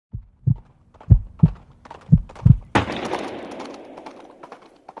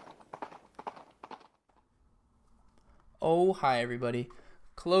Oh, hi everybody.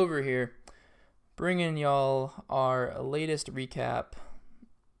 Clover here, bringing y'all our latest recap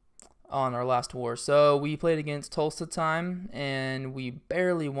on our last war. So we played against TulsaTime, and we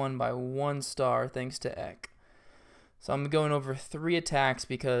barely won by 1 star thanks to Ek. So I'm going over 3 attacks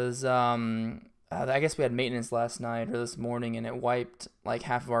because I guess we had maintenance last night or this morning, and it wiped like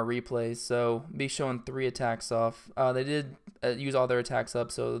half of our replays. So be showing 3 attacks off. They did use all their attacks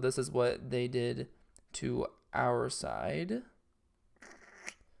up, so this is what they did to our side.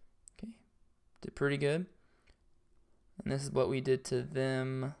 Okay, did pretty good. And this is what we did to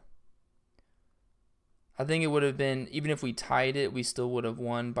them. I think it would have been, even if we tied it, we still would have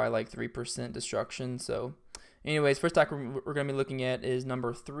won by like 3% destruction. So anyways, first attack we're going to be looking at is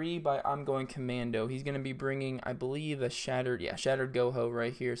number 3 by I'm Going Commando. He's going to be bringing, I believe, a shattered Goho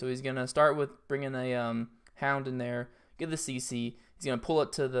right here. So he's going to start with bringing a hound in there, get the CC. He's going to pull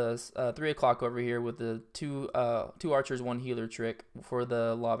it to the 3 o'clock over here with the two archers, 1 healer trick for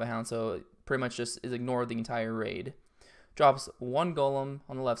the lava hound. So pretty much just is ignore the entire raid. Drops 1 golem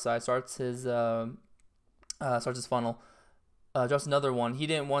on the left side, starts his funnel. Drops another one. He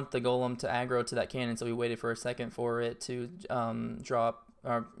didn't want the golem to aggro to that cannon, so he waited for a second for it to drop,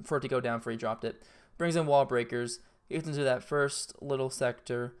 or for it to go down before he dropped it. Brings in wall breakers, gets into that first little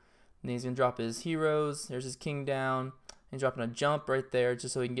sector, and he's gonna drop his heroes. There's his king down, and dropping a jump right there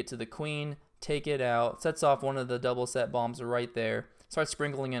just so he can get to the queen, take it out, sets off one of the double set bombs right there, starts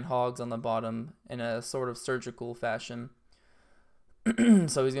sprinkling in hogs on the bottom in a sort of surgical fashion.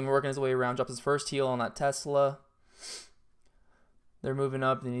 So he's gonna be working his way around, drops his first heal on that Tesla. They're moving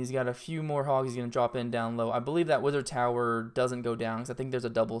up, and he's got a few more hogs he's going to drop in down low. I believe that wizard tower doesn't go down, because I think there's a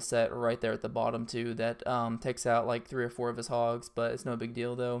double set right there at the bottom, too, that takes out like 3 or 4 of his hogs, but it's no big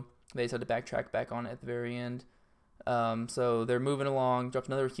deal, though. They just had to backtrack back on it at the very end. So they're moving along, drops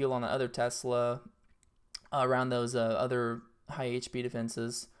another heal on the other Tesla around those other high HP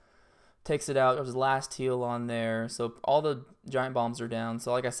defenses. Takes it out, drops his last heal on there. So all the giant bombs are down.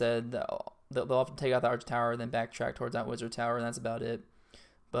 So like I said, they'll have to take out the arch tower, then backtrack towards that wizard tower, and that's about it.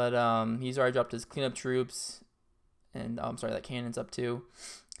 But he's already dropped his cleanup troops, and I'm sorry, that cannon's up too.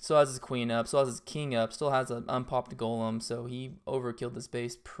 Still has his queen up, still has his king up, still has an unpopped golem, so he overkilled this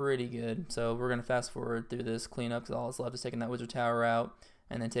base pretty good. So we're gonna fast forward through this cleanup because all that's left is taking that wizard tower out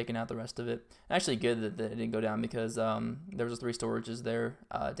and then taking out the rest of it. Actually, good that it didn't go down because there was 3 storages there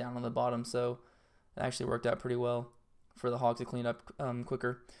down on the bottom, so it actually worked out pretty well for the hogs to clean up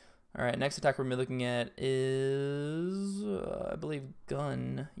quicker. Alright, next attack we're going to be looking at is, I believe,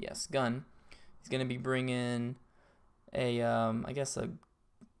 Gun. Yes, Gun. He's going to be bringing a, I guess a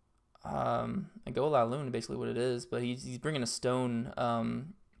Gola Loon, basically what it is, but he's bringing a stone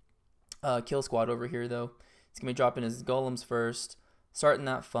kill squad over here, though. He's going to be dropping his golems first, starting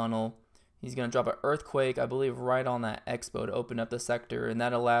that funnel. He's going to drop an earthquake, I believe, right on that expo to open up the sector, and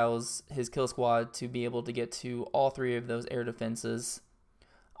that allows his kill squad to be able to get to all 3 of those air defenses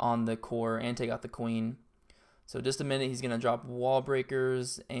on the core and take out the queen. So just a minute, he's gonna drop wall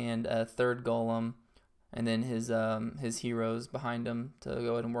breakers and a 3rd golem, and then his heroes behind him to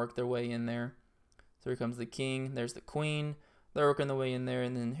go ahead and work their way in there. So here comes the king, there's the queen, they're working their way in there,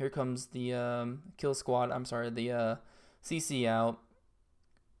 and then here comes the kill squad. I'm sorry, the CC out.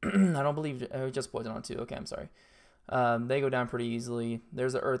 I don't believe just poison on 2. Okay, I'm sorry. They go down pretty easily.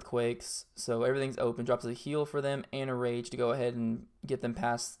 There's the earthquakes, so everything's open. Drops a heal for them and a rage to go ahead and get them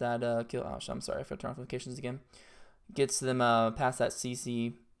past that kill. Oh, I'm sorry, I forgot to turn off notifications again. Gets them past that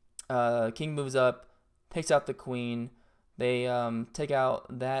CC. King moves up, takes out the queen. They take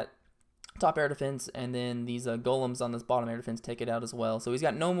out that top air defense, and then these golems on this bottom air defense take it out as well. So he's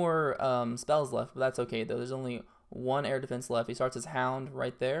got no more spells left, but that's okay though. There's only 1 air defense left. He starts his hound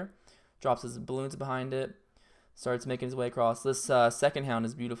right there, drops his balloons behind it, starts making his way across. This second hound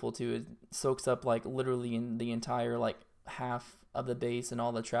is beautiful too. It soaks up like literally in the entire like half of the base and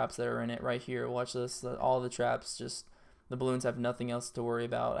all the traps that are in it right here. Watch this. All the traps, just the balloons have nothing else to worry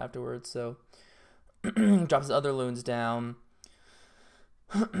about afterwards. So drops his other loons down.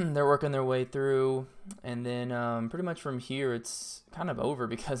 They're working their way through, and then pretty much from here it's kind of over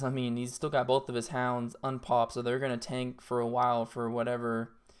because I mean he's still got both of his hounds unpopped, so they're gonna tank for a while for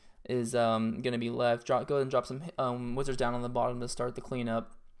whatever is going to be left. Go ahead and drop some wizards down on the bottom to start the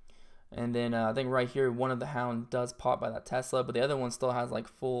cleanup. And then I think right here, one of the hound does pop by that Tesla, but the other one still has like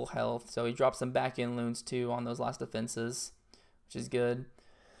full health. So he drops some back end loons too on those last defenses, which is good.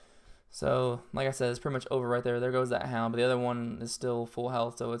 So like I said, it's pretty much over right there. There goes that hound, but the other one is still full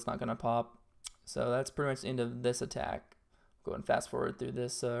health, so it's not going to pop. So that's pretty much the end of this attack. Go ahead and fast forward through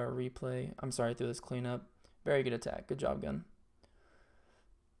this replay. I'm sorry, through this cleanup. Very good attack. Good job, Gun.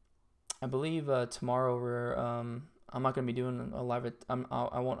 I believe tomorrow we're I'm not gonna be doing a live.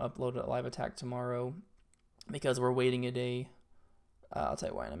 I won't upload a live attack tomorrow because we're waiting a day. I'll tell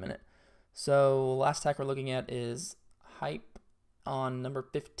you why in a minute. So last attack we're looking at is Hype on number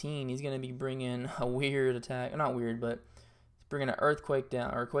 15. He's gonna be bringing a weird attack. Not weird, but he's bringing an earthquake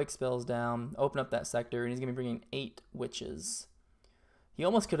down or quake spells down. Open up that sector, and he's gonna be bringing 8 witches. He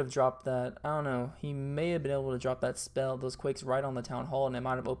almost could have dropped that. I don't know. He may have been able to drop that spell, those quakes, right on the town hall, and it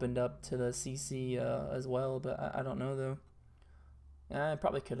might have opened up to the CC as well. But I don't know though. I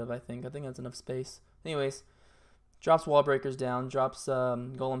probably could have. I think that's enough space. Anyways, drops wall breakers down, drops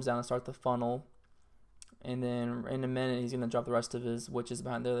golems down to start the funnel, and then in a minute he's gonna drop the rest of his witches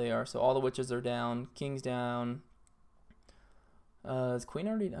behind. There they are. So all the witches are down. King's down. Is Queen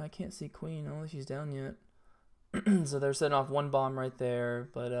already? I can't see Queen. I don't think she's down yet. So they're setting off one bomb right there,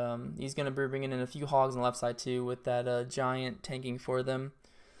 but he's going to be bringing in a few hogs on the left side too with that giant tanking for them.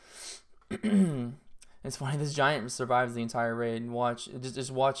 It's funny, this giant survives the entire raid. Just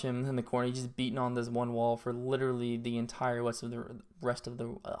watch him in the corner. He's just beating on this one wall for literally the entire rest of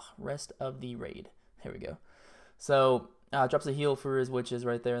the raid. There we go. So drops a heal for his witches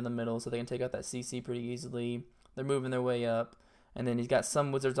right there in the middle, so they can take out that CC pretty easily. They're moving their way up. And then he's got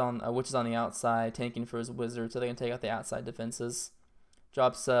some witches on the outside, tanking for his wizard, so they can take out the outside defenses.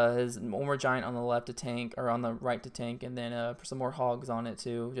 Drops his one more giant on the left to tank, or on the right to tank, and then some more hogs on it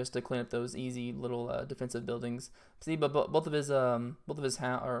too, just to clean up those easy little defensive buildings. See, but both of his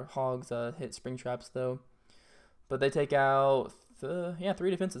hogs hit spring traps though. But they take out 3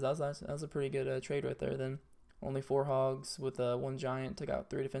 defenses. That was a pretty good trade right there. Then only 4 hogs with 1 giant took out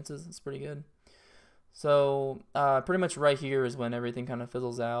 3 defenses. That's pretty good. So pretty much right here is when everything kind of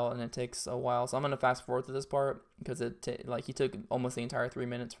fizzles out, and it takes a while. So I'm gonna fast forward to this part because he took almost the entire 3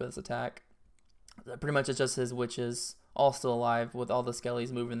 minutes for this attack. Pretty much it's just his witches all still alive with all the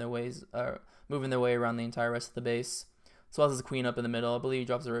skellies moving their way around the entire rest of the base. So as his queen up in the middle, I believe he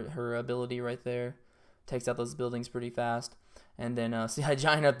drops her ability right there, takes out those buildings pretty fast, and then see that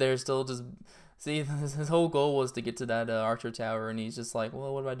giant up there still just his whole goal was to get to that archer tower, and he's just like,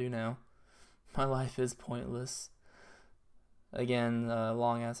 well, what do I do now? My life is pointless. Again,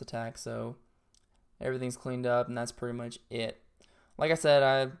 long ass attack, so everything's cleaned up, and that's pretty much it. Like I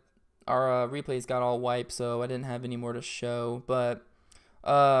said, our replays got all wiped, so I didn't have any more to show. But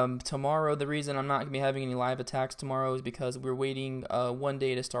tomorrow, the reason I'm not going to be having any live attacks tomorrow is because we're waiting 1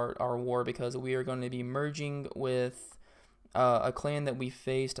 day to start our war, because we are going to be merging with a clan that we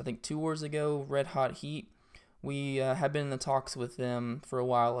faced, I think 2 wars ago, Red Hot Heat. We have been in the talks with them for a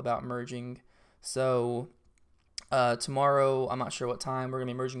while about merging. So tomorrow, I'm not sure what time, we're going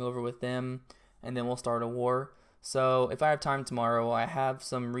to be merging over with them, and then we'll start a war. So if I have time tomorrow, I have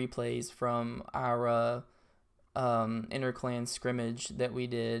some replays from our inter-clan scrimmage that we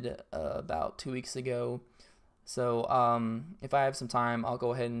did about 2 weeks ago. So if I have some time, I'll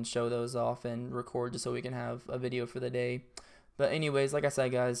go ahead and show those off and record just so we can have a video for the day. But anyways, like I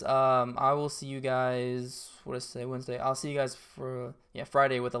said, guys, I will see you guys, Wednesday. I'll see you guys for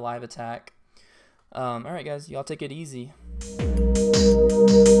Friday with a live attack. Alright guys, y'all take it easy.